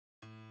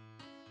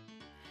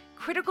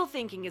Critical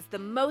thinking is the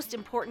most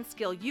important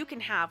skill you can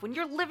have when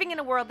you're living in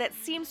a world that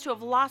seems to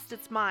have lost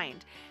its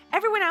mind.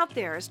 Everyone out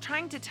there is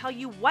trying to tell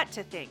you what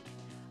to think.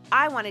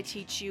 I want to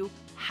teach you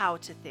how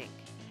to think.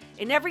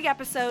 In every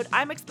episode,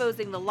 I'm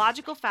exposing the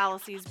logical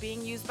fallacies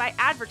being used by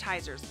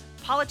advertisers,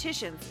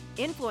 politicians,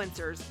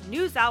 influencers,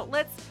 news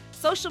outlets,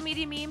 social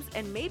media memes,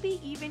 and maybe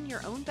even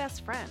your own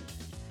best friend.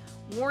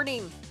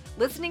 Warning,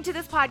 listening to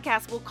this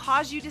podcast will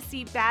cause you to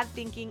see bad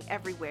thinking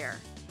everywhere.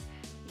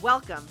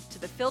 Welcome to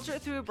the Filter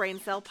It Through a Brain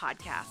Cell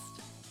podcast.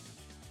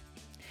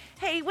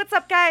 Hey, what's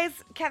up, guys?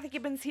 Kathy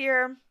Gibbons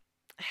here.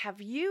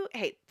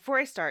 Before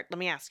I start, let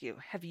me ask you,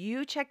 have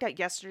you checked out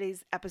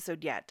yesterday's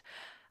episode yet?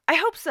 I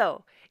hope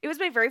so. It was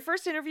my very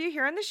first interview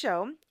here on the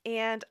show,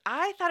 and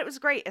I thought it was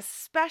great,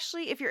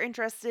 especially if you're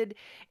interested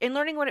in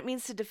learning what it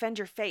means to defend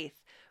your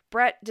faith.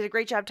 Brett did a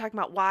great job talking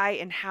about why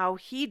and how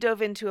he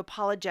dove into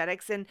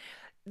apologetics, and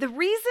the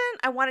reason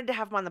I wanted to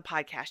have him on the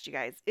podcast, you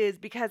guys, is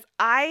because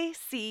I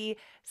see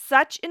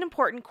such an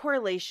important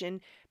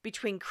correlation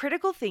between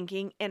critical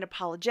thinking and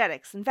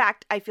apologetics. In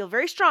fact, I feel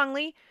very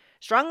strongly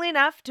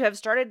enough to have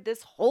started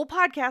this whole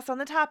podcast on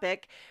the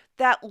topic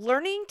that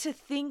learning to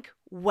think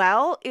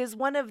well is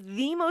one of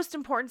the most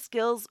important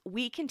skills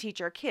we can teach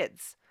our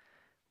kids.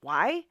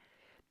 Why?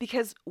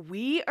 Because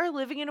we are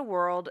living in a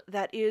world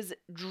that is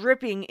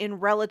dripping in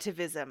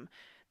relativism.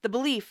 The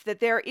belief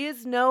that there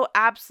is no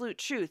absolute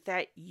truth,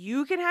 that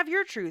you can have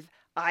your truth,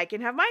 I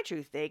can have my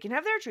truth, they can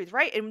have their truth,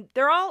 right? And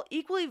they're all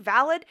equally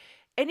valid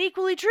and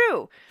equally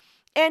true.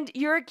 And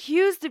you're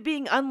accused of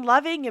being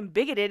unloving and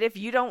bigoted if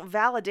you don't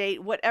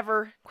validate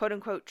whatever quote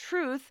unquote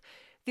truth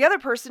the other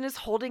person is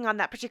holding on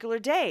that particular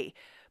day.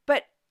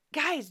 But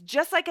guys,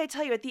 just like I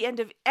tell you at the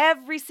end of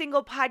every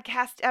single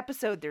podcast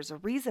episode, there's a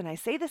reason I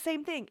say the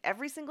same thing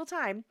every single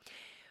time.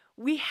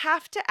 We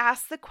have to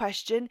ask the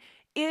question,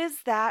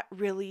 is that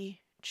really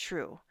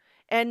true?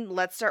 And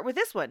let's start with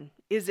this one.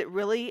 Is it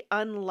really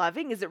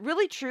unloving? Is it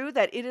really true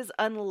that it is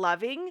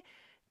unloving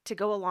to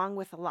go along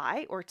with a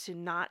lie or to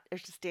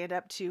stand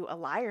up to a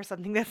lie or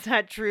something that's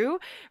not true,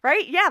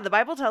 right? Yeah, the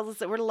Bible tells us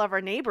that we're to love our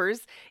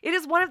neighbors. It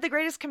is one of the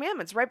greatest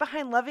commandments, right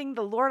behind loving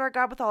the Lord our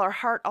God with all our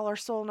heart, all our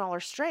soul, and all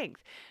our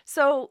strength.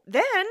 So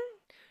then,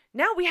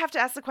 now we have to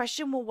ask the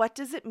question, well, what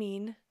does it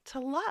mean to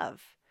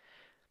love?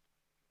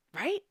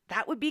 Right?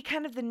 That would be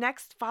kind of the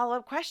next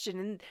follow-up question.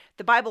 And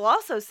the Bible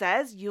also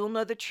says, you'll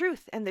know the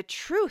truth, and the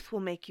truth will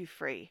make you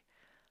free.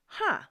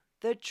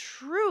 The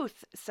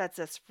truth sets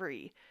us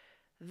free.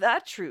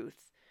 The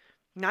truth.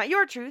 Not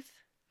your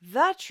truth.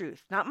 The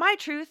truth. Not my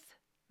truth.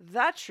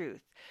 The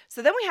truth.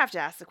 So then we have to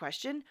ask the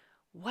question,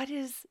 what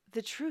is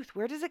the truth?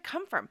 Where does it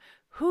come from?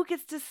 Who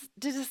gets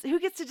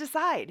to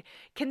decide?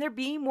 Can there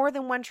be more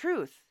than one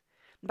truth?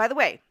 By the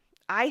way,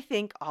 I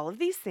think all of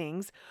these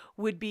things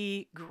would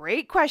be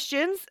great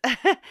questions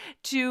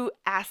to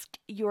ask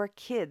your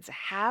kids.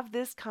 Have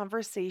this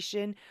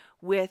conversation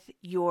with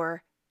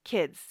your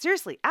kids.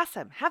 Seriously, ask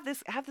them. Have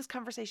this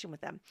conversation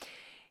with them.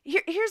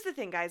 Here's the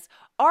thing, guys.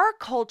 Our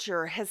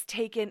culture has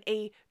taken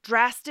a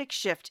drastic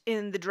shift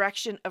in the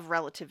direction of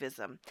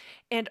relativism,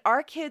 and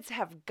our kids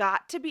have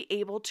got to be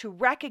able to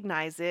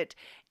recognize it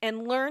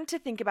and learn to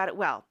think about it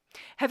well.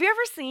 Have you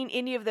ever seen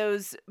any of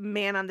those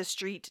man on the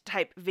street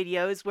type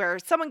videos where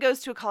someone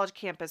goes to a college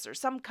campus or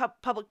some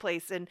public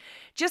place and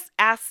just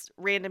asks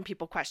random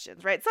people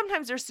questions, right?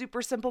 Sometimes they're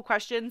super simple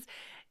questions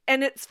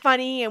and it's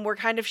funny and we're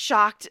kind of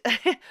shocked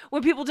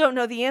when people don't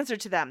know the answer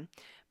to them.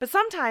 But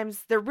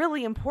sometimes they're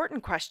really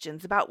important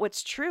questions about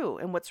what's true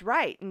and what's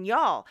right. And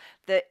y'all,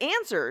 the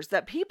answers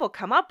that people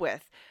come up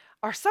with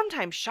are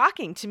sometimes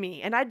shocking to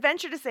me. And I'd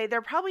venture to say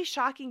they're probably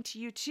shocking to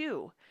you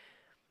too.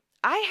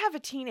 I have a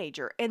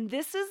teenager, and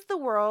this is the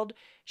world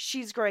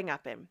she's growing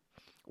up in.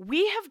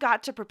 We have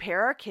got to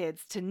prepare our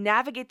kids to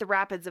navigate the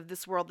rapids of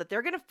this world that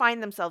they're going to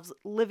find themselves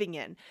living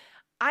in.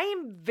 I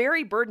am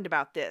very burdened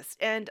about this,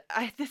 and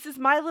this is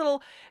my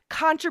little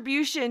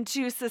contribution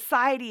to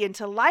society and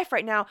to life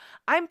right now.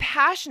 I'm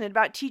passionate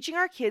about teaching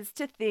our kids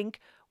to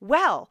think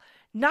well,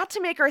 not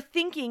to make our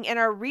thinking and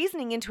our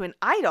reasoning into an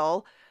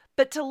idol,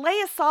 but to lay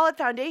a solid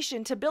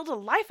foundation to build a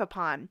life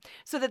upon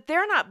so that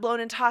they're not blown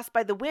and tossed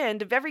by the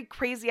wind of every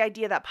crazy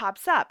idea that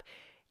pops up.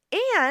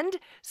 And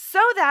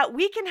so that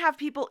we can have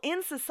people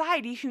in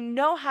society who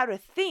know how to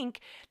think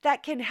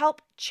that can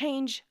help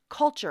change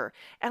culture.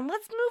 And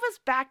let's move us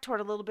back toward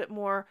a little bit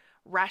more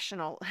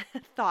rational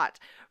thought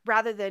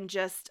rather than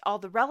just all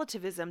the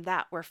relativism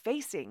that we're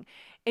facing.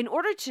 In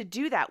order to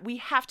do that, we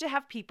have to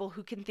have people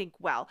who can think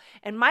well.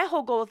 And my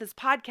whole goal with this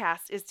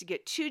podcast is to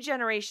get 2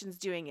 generations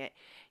doing it.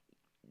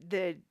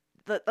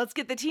 Let's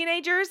get the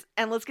teenagers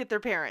and let's get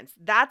their parents.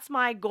 That's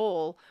my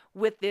goal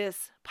with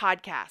this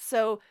podcast.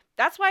 So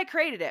that's why I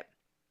created it.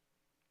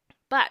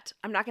 But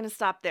I'm not going to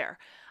stop there.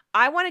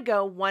 I want to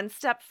go one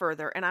step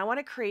further, and I want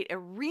to create a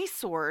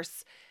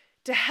resource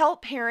to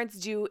help parents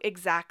do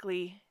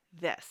exactly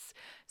this.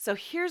 So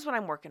here's what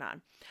I'm working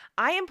on.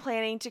 I am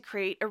planning to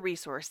create a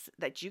resource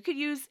that you could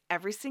use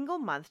every single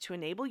month to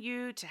enable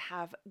you to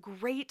have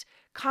great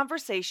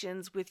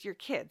conversations with your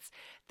kids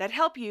that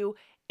help you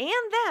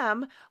and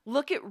them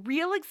look at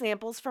real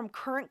examples from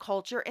current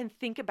culture and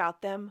think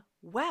about them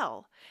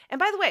well. And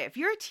by the way, if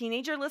you're a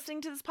teenager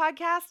listening to this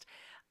podcast,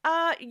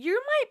 you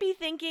might be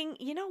thinking,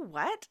 you know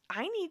what?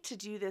 I need to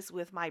do this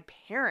with my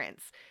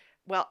parents.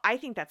 Well, I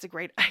think that's a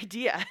great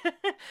idea.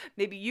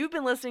 Maybe you've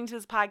been listening to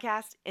this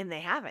podcast and they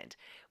haven't.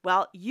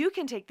 Well, you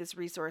can take this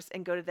resource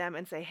and go to them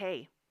and say,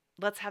 hey,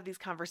 let's have these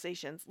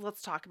conversations.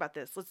 Let's talk about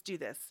this. Let's do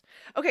this.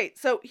 Okay,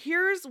 so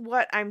here's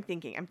what I'm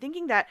thinking. I'm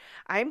thinking that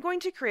I'm going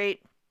to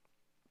create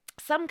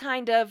some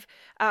kind of,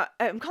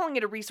 I'm calling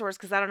it a resource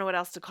because I don't know what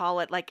else to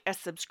call it, like a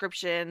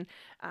subscription,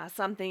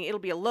 something. It'll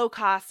be a low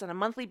cost on a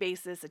monthly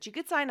basis that you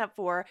could sign up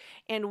for.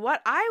 And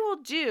what I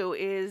will do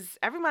is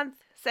every month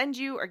send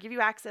you or give you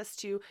access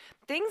to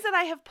things that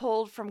I have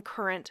pulled from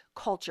current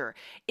culture.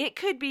 It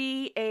could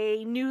be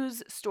a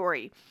news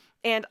story.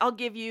 And I'll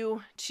give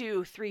you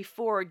 2, 3,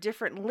 4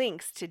 different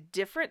links to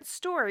different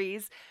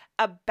stories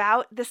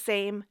about the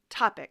same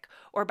topic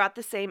or about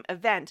the same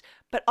event,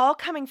 but all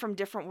coming from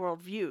different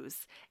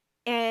worldviews.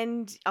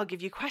 And I'll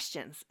give you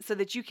questions so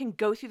that you can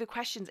go through the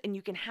questions and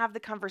you can have the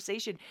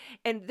conversation.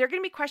 And they're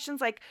going to be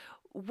questions like,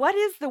 what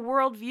is the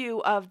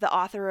worldview of the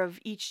author of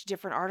each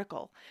different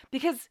article?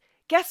 Because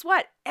guess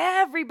what?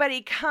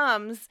 Everybody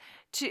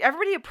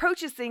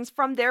approaches things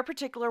from their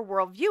particular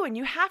worldview, and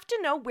you have to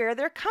know where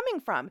they're coming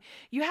from.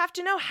 You have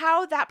to know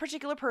how that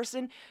particular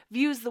person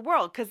views the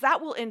world, because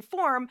that will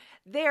inform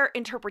their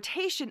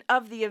interpretation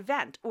of the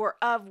event or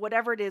of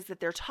whatever it is that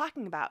they're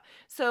talking about.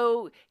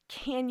 So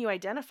can you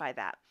identify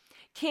that?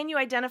 Can you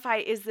identify,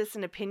 is this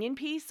an opinion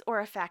piece or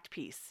a fact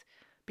piece?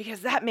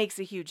 Because that makes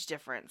a huge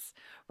difference,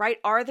 right?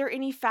 Are there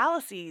any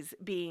fallacies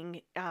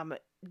being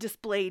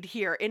displayed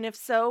here? And if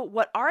so,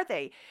 what are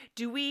they?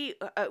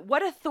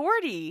 What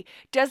authority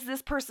does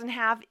this person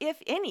have,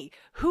 if any?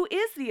 Who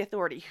is the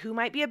authority? Who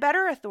might be a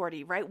better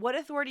authority, right? What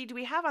authority do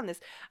we have on this?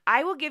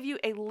 I will give you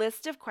a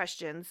list of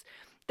questions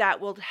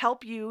that will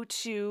help you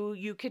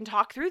can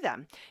talk through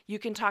them. You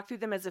can talk through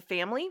them as a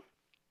family.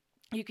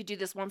 You could do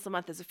this once a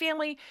month as a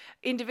family,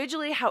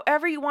 individually,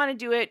 however you want to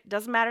do it,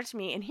 doesn't matter to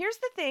me. And here's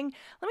the thing,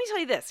 let me tell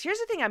you this, here's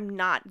the thing I'm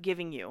not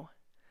giving you.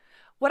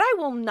 What I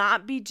will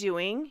not be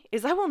doing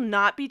is I will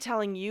not be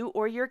telling you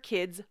or your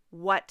kids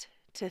what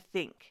to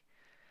think.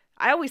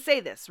 I always say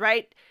this,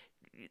 right?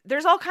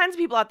 There's all kinds of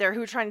people out there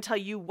who are trying to tell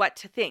you what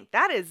to think.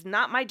 That is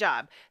not my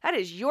job. That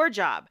is your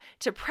job,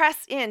 to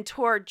press in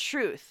toward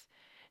truth,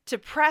 to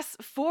press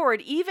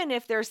forward, even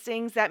if there's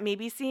things that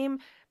maybe seem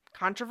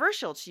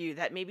controversial to you,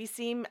 that maybe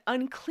seem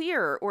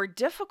unclear or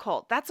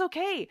difficult. That's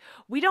okay.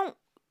 We don't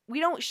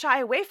shy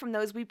away from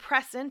those. We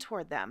press in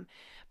toward them.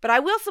 But I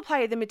will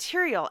supply you the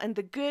material and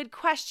the good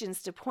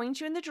questions to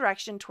point you in the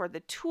direction toward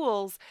the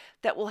tools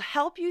that will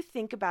help you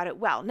think about it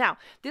well. Now,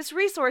 this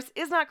resource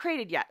is not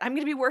created yet. I'm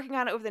going to be working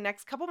on it over the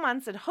next couple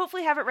months and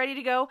hopefully have it ready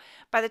to go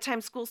by the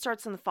time school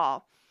starts in the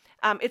fall.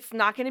 It's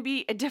not going to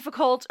be a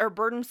difficult or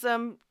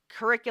burdensome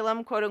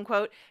curriculum, quote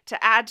unquote,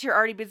 to add to your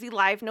already busy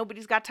life.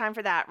 Nobody's got time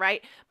for that,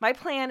 right? My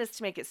plan is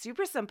to make it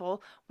super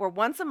simple, where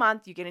once a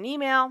month you get an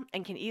email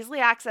and can easily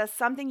access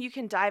something you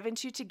can dive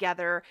into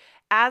together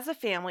as a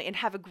family and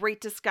have a great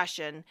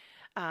discussion.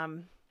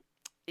 Have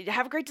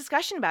a great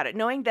discussion about it,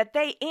 knowing that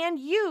they and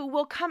you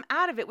will come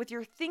out of it with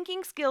your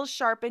thinking skills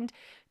sharpened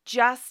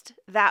just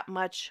that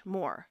much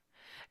more.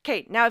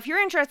 Okay, now if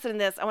you're interested in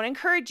this, I want to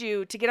encourage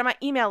you to get on my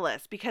email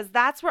list because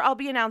that's where I'll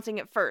be announcing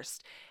it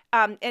first.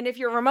 And if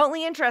you're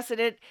remotely interested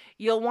in it,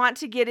 you'll want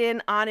to get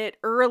in on it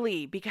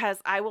early because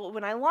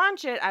when I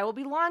launch it, I will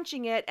be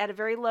launching it at a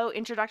very low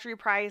introductory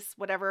price,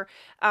 whatever,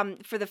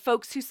 for the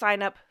folks who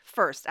sign up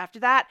first. After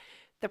that,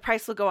 the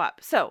price will go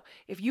up. So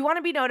if you want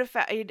to be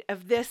notified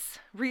of this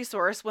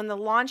resource when the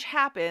launch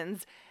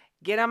happens,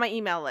 get on my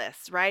email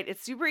list, right?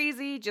 It's super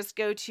easy. Just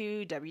go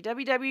to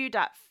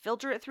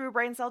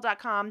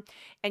www.filteritthroughabraincell.com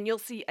and you'll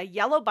see a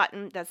yellow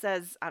button that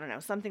says, I don't know,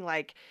 something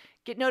like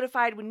get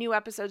notified when new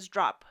episodes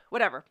drop,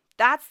 whatever.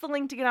 That's the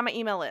link to get on my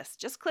email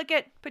list. Just click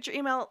it, put your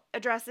email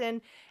address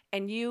in,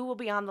 and you will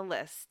be on the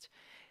list.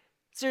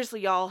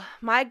 Seriously, y'all,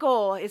 my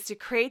goal is to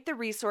create the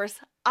resource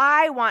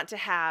I want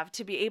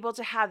to be able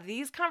to have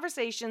these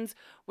conversations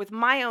with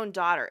my own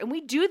daughter. And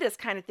we do this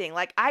kind of thing.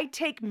 Like I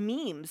take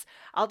memes.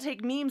 I'll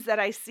take memes that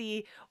I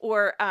see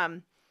or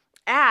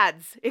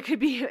ads. It could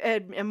be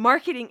a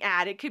marketing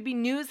ad. It could be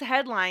news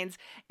headlines.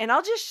 And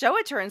I'll just show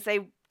it to her and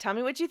say, tell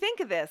me what you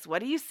think of this. What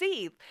do you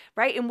see?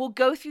 Right? And we'll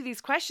go through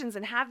these questions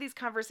and have these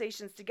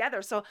conversations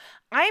together. So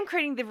I am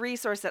creating the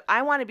resource that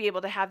I want to be able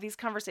to have these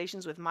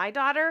conversations with my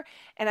daughter,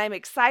 and I'm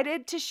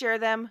excited to share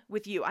them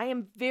with you. I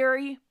am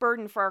very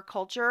burdened for our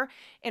culture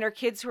and our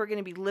kids who are going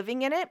to be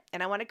living in it,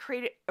 and I want to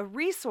create a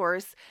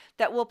resource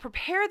that will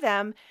prepare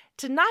them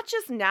to not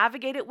just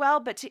navigate it well,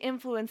 but to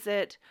influence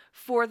it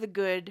for the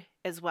good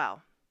as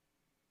well.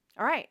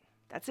 All right,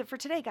 that's it for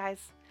today,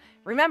 guys.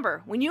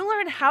 Remember, when you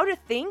learn how to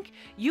think,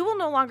 you will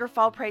no longer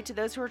fall prey to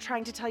those who are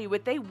trying to tell you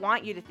what they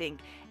want you to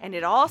think. And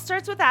it all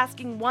starts with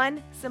asking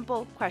one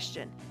simple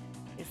question.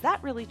 Is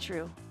that really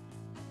true?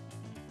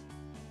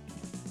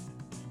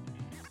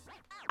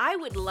 I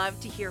would love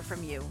to hear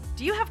from you.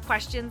 Do you have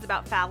questions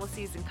about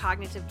fallacies and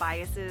cognitive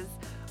biases?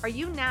 Are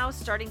you now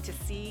starting to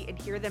see and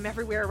hear them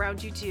everywhere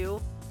around you too?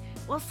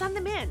 Well, send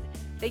them in.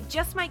 They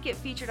just might get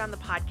featured on the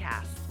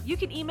podcast. You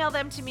can email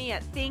them to me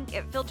at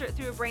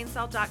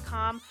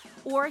think@filteritthroughabraincell.com,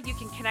 or you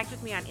can connect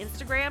with me on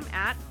Instagram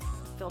at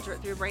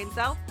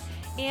filteritthroughabraincell.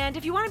 And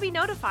if you want to be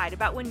notified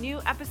about when new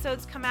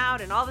episodes come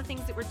out and all the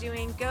things that we're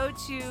doing, go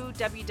to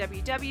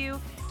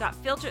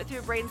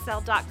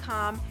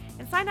www.filteritthroughabraincell.com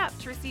and sign up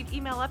to receive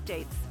email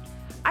updates.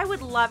 I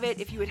would love it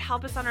if you would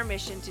help us on our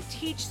mission to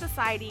teach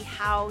society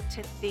how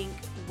to think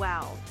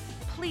well.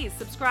 Please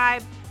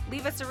subscribe,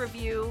 leave us a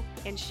review,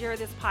 and share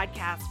this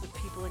podcast with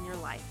people in your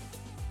life.